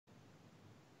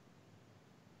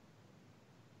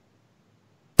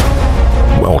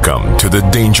Welcome to the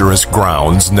Dangerous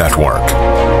Grounds Network,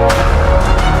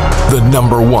 the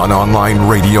 #1 online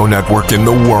radio network in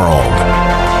the world.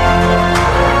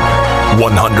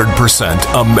 100%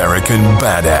 American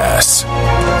badass.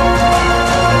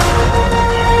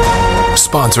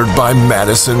 Sponsored by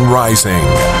Madison Rising.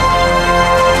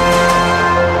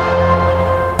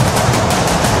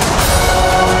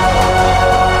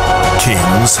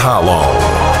 Kings Hollow.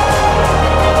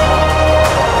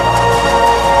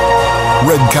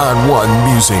 Redcon One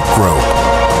Music Group.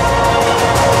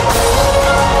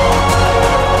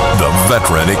 The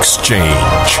Veteran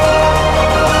Exchange.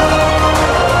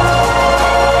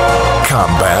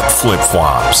 Combat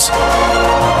Flip-Flops.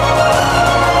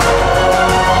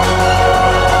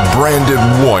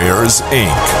 Branded Warriors,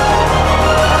 Inc.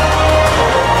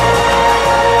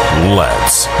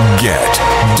 Let's get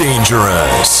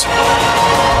dangerous.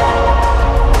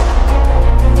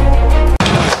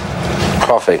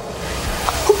 Coffee.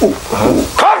 Ooh.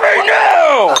 Coffee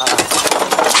now!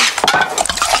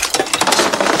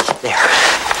 There.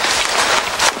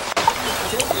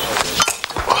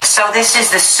 So this is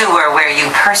the sewer where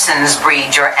you persons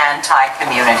breed your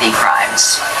anti-community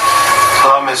crimes.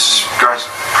 Hello, Ms.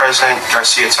 President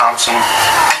Garcia Thompson.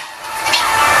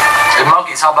 Hey,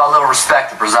 monkeys, how about a little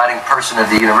respect? The presiding person of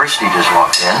the university just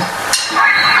walked in.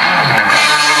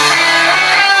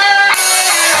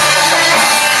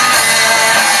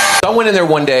 I went in there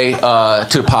one day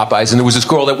to Popeyes, and there was this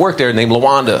girl that worked there named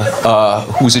Lawanda,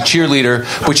 who was a cheerleader,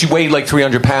 but she weighed like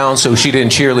 300 pounds, so she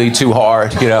didn't cheerlead too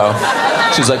hard, you know.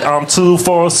 She's like, I'm 2,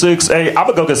 4, 6, 8. I'm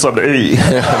gonna go get something to eat.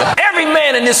 Every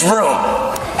man in this room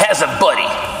has a buddy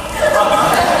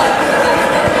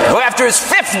who, after his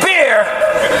 5th beer,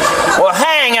 will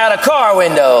hang out a car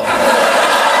window.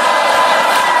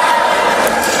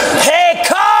 Hey,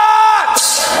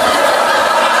 cops!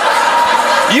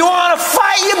 You want to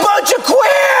fight, you bunch of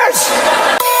queers?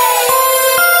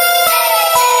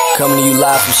 Coming to you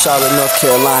live from Charlotte, North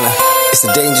Carolina. It's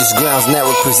the Dangerous Grounds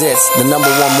Network presents the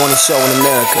 #1 morning show in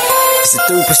America. It's the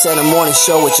 3% of morning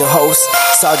show with your host,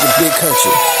 Sergeant Big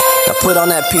Country. Now put on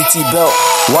that PT belt,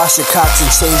 wash your cocks and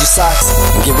change your socks,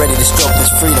 and get ready to stroke this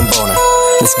freedom boner.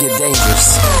 Let's get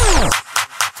dangerous.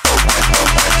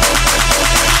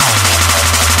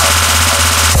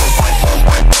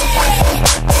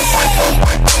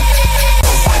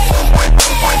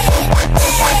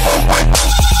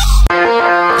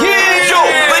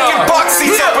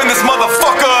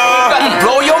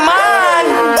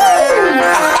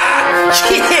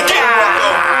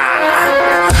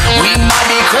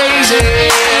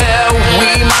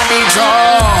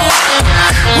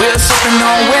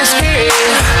 On whiskey,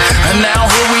 and now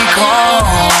here we come,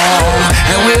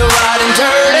 and we're riding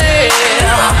dirty.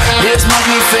 This must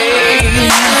be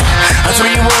fate.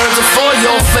 3 words are for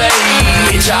your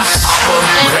fate. Bitch, I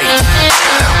operate.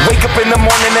 Wake up in the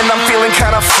morning and I'm feeling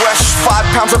kinda fresh. 5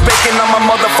 pounds of bacon on my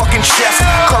motherfucking chest.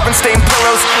 Carbon stained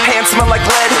pillows, hands smell like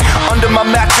lead. Under my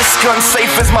mattress, gun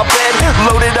safe as my bed.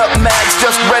 Loaded up mags,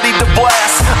 just ready to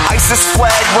blast. ISIS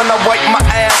flag when I wipe my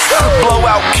ass.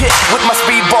 Blowout kit with my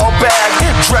speedball bag.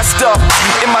 Dressed up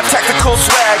in my tactical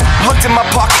swag. Looked in my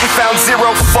pocket and found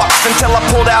 0 fucks until I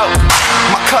pulled out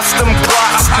my custom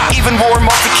Glocks. Even wore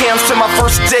multicams to my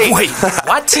first date. Wait,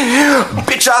 what?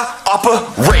 Bitch, I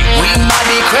operate. We might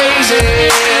be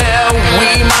crazy,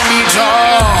 we might be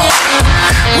drunk.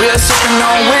 We're sipping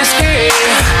on whiskey,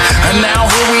 and now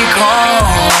here we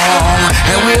come,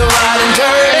 and we're riding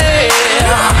dirty.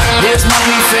 This must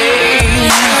be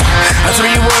fate.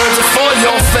 3 words are for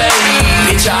your fate.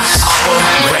 Bitch, I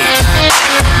operate.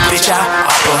 Bitch, I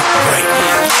operate.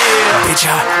 Bitch,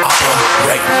 I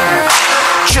operate.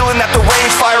 Chillin' at the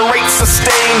range, fire rate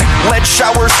sustained. Lead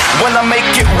showers when I make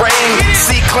it rain.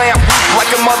 C-clamp like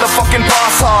a motherfucking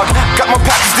boss hog. Got more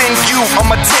patches than you on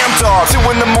my damn dog. 2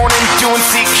 in the morning doing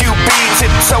CQB,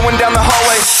 tiptoeing down the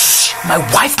hallway. My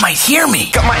wife might hear me.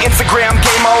 Got my Instagram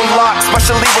game on lock,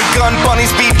 especially when gun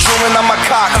bunnies be drooling on my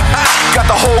cock. Got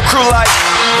the whole crew like,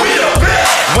 we the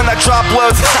best. When I drop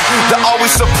loads, they're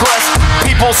always suppressed.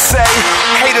 People say,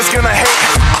 haters gonna hate.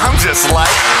 I'm just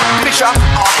like, bitch, I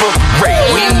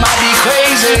operate. We might be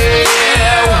crazy,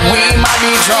 we might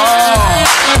be drunk.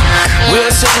 We're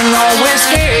sipping on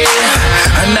whiskey,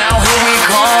 and now here we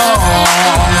come,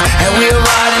 and we're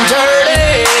riding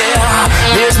dirty.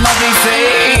 This must be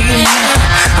fate.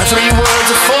 3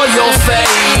 words are for your fate.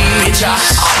 Bitch, I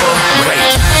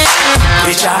operate.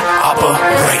 Bitch, I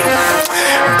operate.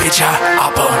 Bitch, I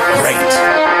operate.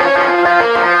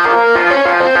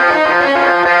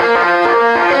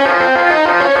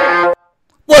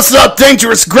 What's up,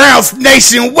 Dangerous Grounds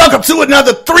Nation? Welcome to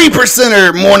another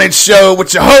 3%er morning show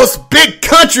with your host, Big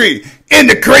Country. in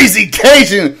the Crazy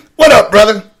Cajun. What up,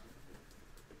 brother?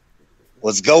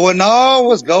 What's going on?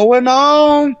 What's going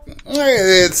on?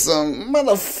 It's a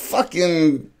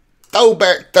motherfucking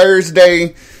throwback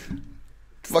Thursday.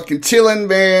 Fucking chilling,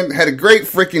 man. Had a great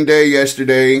freaking day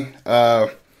yesterday.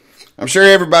 I'm sure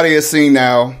everybody has seen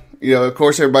now. You know, of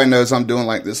course, everybody knows I'm doing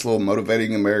like this little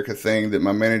Motivating America thing that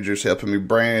my manager's helping me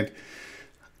brand.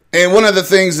 And one of the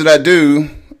things that I do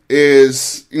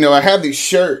is, you know, I have these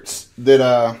shirts that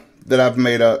I've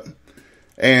made up.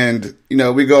 And, you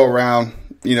know, we go around,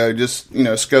 you know, just, you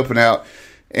know, scoping out.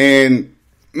 And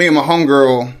me and my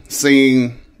homegirl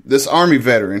seen this Army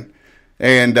veteran.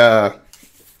 And,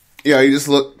 you know, he just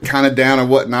looked kind of down and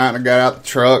whatnot. And I got out the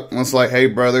truck and was like, hey,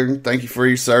 brother, thank you for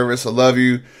your service. I love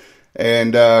you.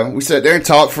 And we sat there and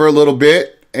talked for a little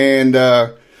bit. And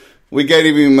we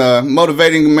gave him a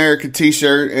Motivating America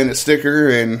t-shirt and a sticker.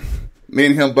 And me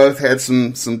and him both had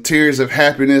some tears of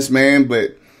happiness, man.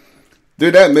 But,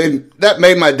 dude, that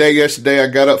made my day yesterday. I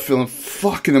got up feeling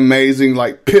fucking amazing,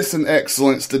 like pissing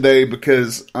excellence today.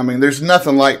 Because, I mean, there's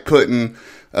nothing like putting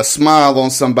a smile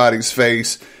on somebody's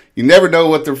face. You never know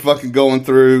what they're fucking going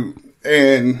through.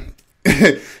 And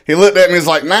he looked at me and was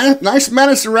like, nice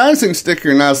Madison Rising sticker.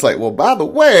 And I was like, well, by the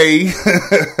way.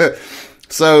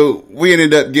 So we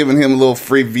ended up giving him a little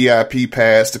free VIP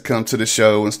pass to come to the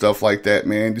show and stuff like that,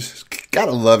 man. Just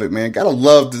gotta love it, man. Gotta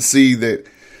love to see that,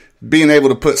 being able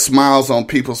to put smiles on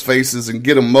people's faces and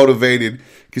get them motivated.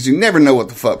 Because you never know what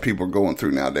the fuck people are going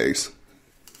through nowadays.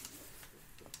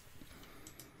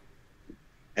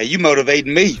 Hey, you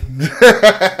motivating me.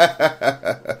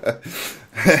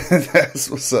 That's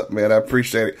what's up, man. I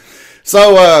appreciate it.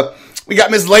 So, we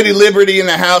got Miss Lady Liberty in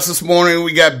the house this morning.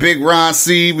 We got Big Ron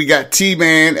C. We got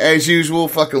T-Man, as usual.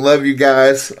 Fucking love you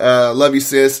guys. Love you,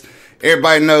 sis.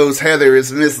 Everybody knows Heather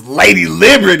is Miss Lady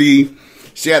Liberty.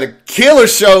 She had a killer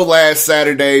show last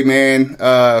Saturday, man.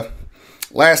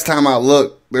 Last time I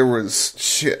looked, there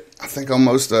was, I think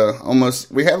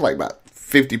almost, we had like about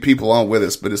 50 people on with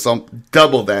us, but it's on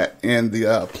double that in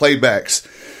the playbacks.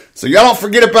 So y'all don't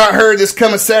forget about her this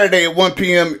coming Saturday at 1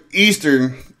 p.m.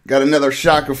 Eastern. Got another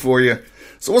shocker for you.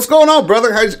 So what's going on,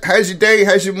 brother? How's your day?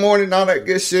 How's your morning? All that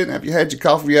good shit. Have you had your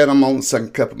coffee yet? I'm on the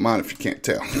second cup of mine, if you can't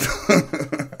tell.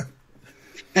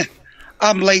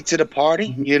 I'm late to the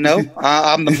party, you know.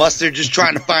 I'm the mustard, just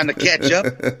trying to find the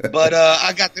ketchup. But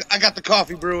I got the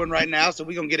coffee brewing right now, so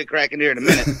we're gonna get it cracking here in a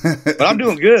minute. But I'm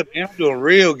doing good, man. I'm doing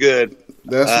real good.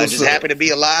 Just happy to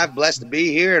be alive, blessed to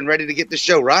be here, and ready to get this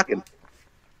show rocking.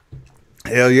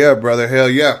 Hell yeah, brother. Hell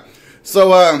yeah.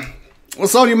 So,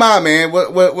 what's on your mind, man?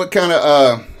 What kind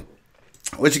of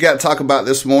what you got to talk about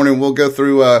this morning? We'll go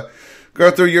through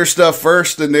your stuff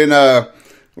first, and then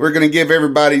we're gonna give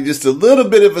everybody just a little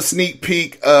bit of a sneak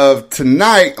peek of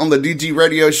tonight on the DG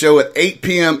Radio Show at 8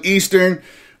 p.m. Eastern.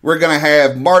 We're gonna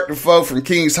have Mark Defoe from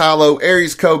Kings Hollow,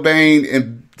 Aries Cobain,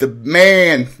 and the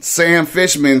man Sam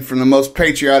Fishman from the most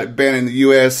patriotic band in the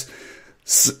U.S.,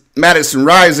 Madison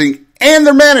Rising, and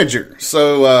their manager.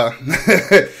 So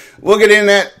we'll get in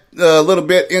that a little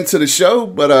bit into the show.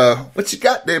 But what you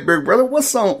got there, big brother?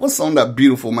 What's on that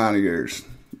beautiful mind of yours?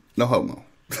 No homo.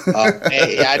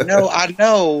 Hey, I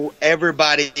know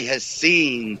everybody has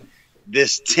seen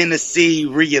this Tennessee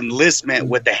re-enlistment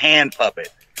with the hand puppet.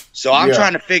 So I'm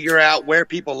trying to figure out where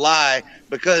people lie,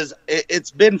 because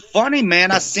it's been funny,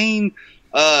 man. I've seen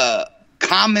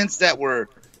comments that were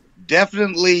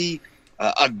definitely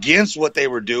against what they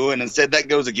were doing and said that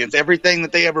goes against everything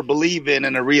that they ever believe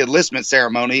in a re-enlistment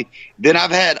ceremony. Then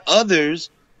I've had others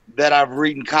that I've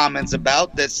read comments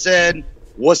about that said,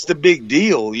 what's the big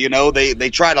deal? You know, they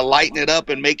try to lighten it up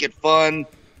and make it fun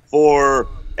for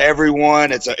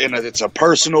everyone. It's a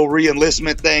personal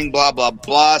re-enlistment thing, blah, blah,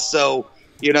 blah. So,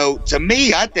 you know, to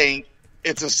me, I think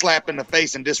it's a slap in the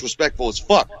face and disrespectful as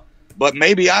fuck. But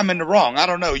maybe I'm in the wrong. I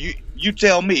don't know. You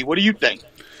tell me. What do you think?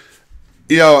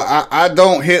 You know, I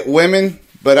don't hit women,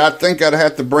 but I think I'd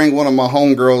have to bring one of my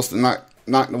homegirls to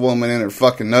knock the woman in her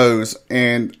fucking nose,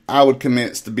 and I would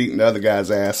commence to beating the other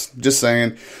guy's ass. Just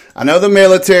saying. I know the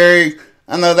military.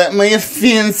 I know that may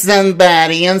offend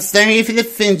somebody. I'm sorry if it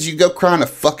offends you. Go cry in a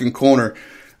fucking corner.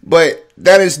 But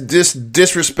that is just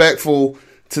disrespectful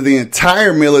to the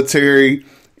entire military,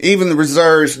 even the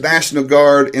reserves, National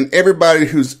Guard, and everybody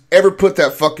who's ever put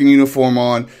that fucking uniform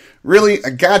on. Really,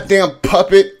 a goddamn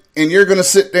puppet, and you're going to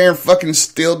sit there and fucking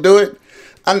still do it?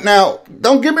 Now,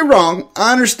 don't get me wrong.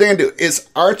 I understand it. It's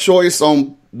our choice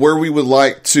on where we would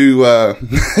like to.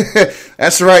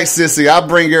 That's right, sissy. I'll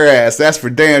bring your ass. That's for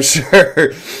damn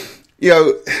sure. You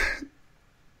know,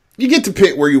 you get to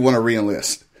pick where you want to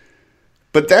re-enlist.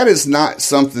 But that is not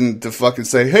something to fucking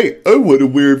say, hey, I want to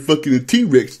wear fucking a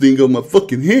T-Rex thing on my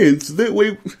fucking hands. So that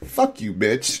way, fuck you,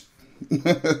 bitch.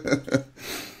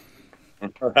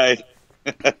 Right.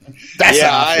 That's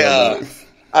how I feel.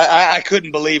 I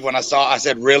couldn't believe when I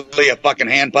said, really, a fucking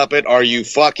hand puppet? Are you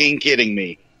fucking kidding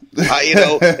me? Then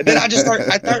I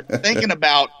start thinking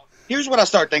about, here's what I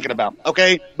start thinking about,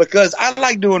 okay? Because I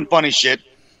like doing funny shit.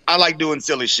 I like doing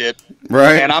silly shit.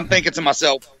 Right. And I'm thinking to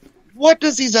myself, what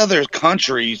does these other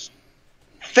countries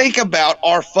think about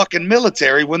our fucking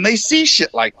military when they see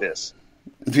shit like this?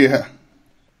 Yeah.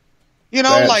 You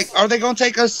know, like, are they going to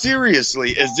take us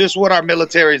seriously? Is this what our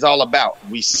military is all about?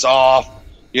 We soft,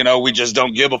 we just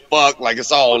don't give a fuck. Like,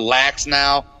 it's all lax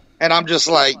now. And I'm just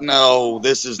like, no,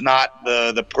 this is not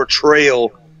the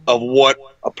portrayal of what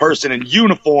a person in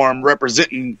uniform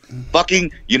representing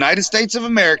fucking United States of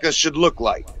America should look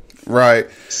like. Right.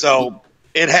 So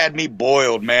it had me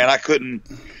boiled, man. I couldn't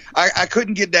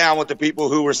get down with the people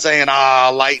who were saying,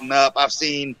 lighten up. I've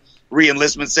seen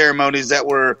re-enlistment ceremonies that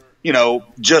were,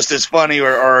 just as funny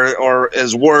or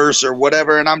as worse or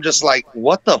whatever. And I'm just like,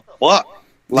 what the fuck?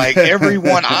 Like,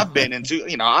 everyone I've been into,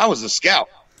 I was a scout.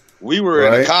 We were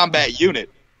in a combat unit.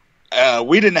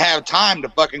 We didn't have time to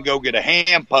fucking go get a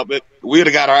hand puppet. We would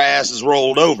have got our asses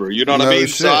rolled over. You know what I mean?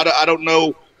 Shit. So I don't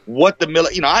know what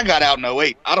I got out in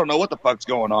 08. I don't know what the fuck's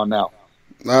going on now.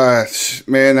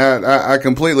 Man, I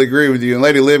completely agree with you. And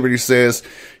Lady Liberty says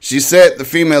she set the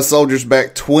female soldiers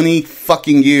back 20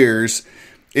 fucking years.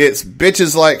 It's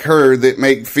bitches like her that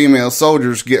make female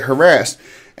soldiers get harassed.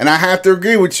 And I have to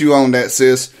agree with you on that,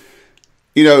 sis.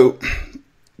 The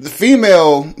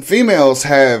females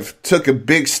have took a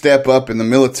big step up in the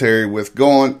military with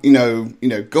going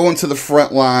to the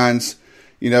front lines.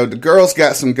 The girls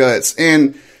got some guts.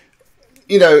 And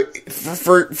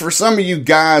for some of you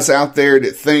guys out there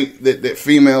that think that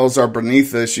females are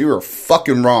beneath us, you are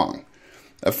fucking wrong.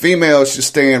 A female should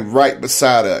stand right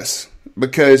beside us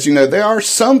because there are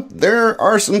some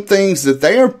things that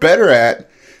they are better at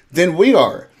than we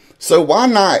are. So why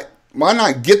not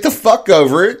get the fuck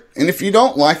over it? And if you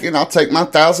don't like it, I'll take my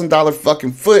 $1,000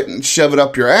 fucking foot and shove it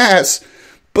up your ass.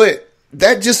 But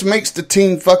that just makes the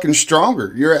team fucking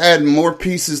stronger. You're adding more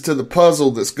pieces to the puzzle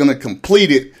that's going to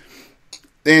complete it.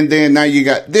 And then now you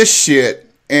got this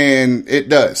shit, and it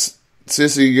does.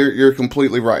 Sissy, you're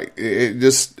completely right.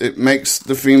 It makes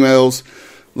the females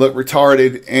look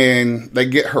retarded, and they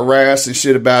get harassed and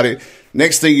shit about it.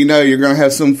 Next thing you know, you're going to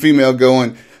have some female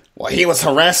going, well, he was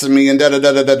harassing me and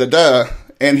da-da-da-da-da-da-da.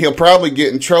 And he'll probably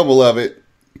get in trouble of it,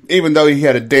 even though he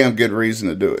had a damn good reason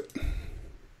to do it.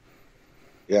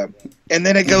 Yeah. And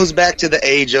then it goes back to the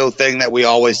age-old thing that we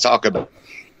always talk about.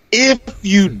 If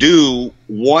you do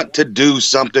want to do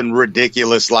something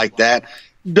ridiculous like that,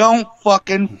 don't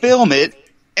fucking film it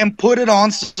and put it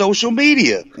on social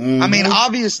media. Mm-hmm. I mean,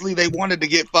 obviously they wanted to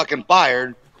get fucking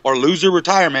fired or lose their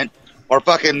retirement or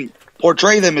fucking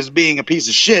portray them as being a piece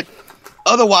of shit.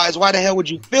 Otherwise, why the hell would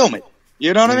you film it?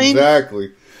 You know what I mean?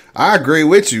 Exactly. I agree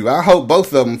with you. I hope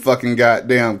both of them fucking got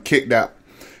damn kicked out.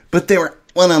 But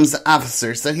one of them's the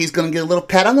officer, so he's going to get a little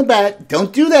pat on the back.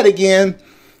 Don't do that again.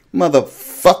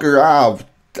 Motherfucker,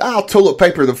 I'll toilet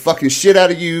paper the fucking shit out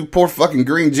of you, pour fucking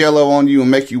green jello on you, and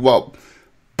make you walk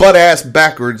butt ass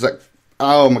backwards. Like,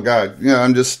 oh my God.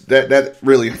 I'm just, that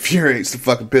really infuriates the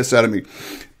fucking piss out of me.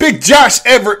 Big Josh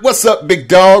Everett, what's up, big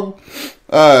dog?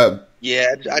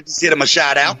 Yeah, I just hit him a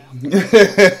shout out.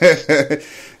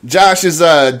 Josh is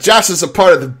a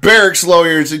part of the Barracks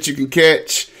Lawyers that you can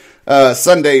catch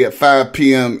Sunday at 5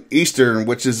 p.m. Eastern,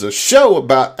 which is a show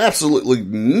about absolutely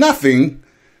nothing,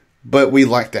 but we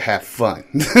like to have fun.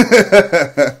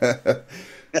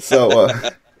 So,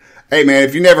 hey man,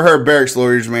 if you never heard Barracks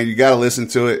Lawyers, man, you got to listen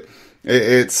to it.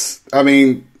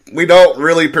 We don't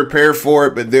really prepare for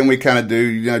it, but then we kind of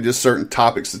do, just certain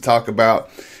topics to talk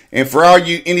about. And for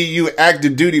any of you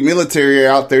active duty military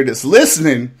out there that's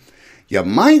listening, you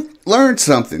might learn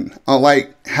something on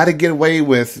like how to get away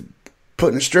with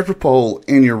putting a stripper pole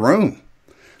in your room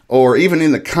or even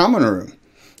in the common room.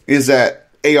 Is that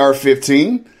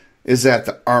AR-15? Is that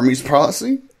the Army's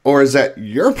policy? Or is that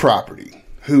your property?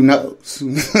 Who knows?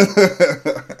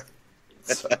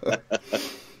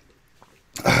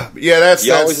 Yeah, that's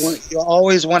you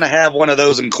always want to have one of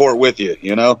those in court with you,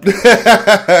 Right.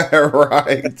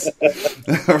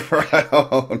 Right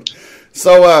on.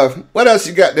 So, what else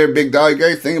you got there, big dog? You got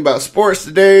anything about sports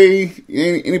today?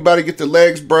 Anybody get their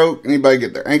legs broke? Anybody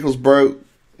get their ankles broke?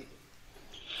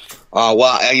 Well,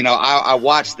 I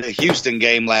watched the Houston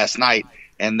game last night,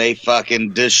 and they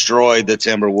fucking destroyed the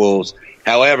Timberwolves.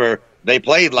 However, they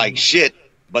played like shit.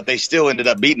 but they still ended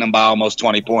up beating them by almost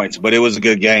 20 points. But it was a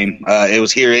good game. It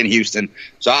was here in Houston.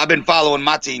 So I've been following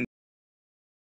my team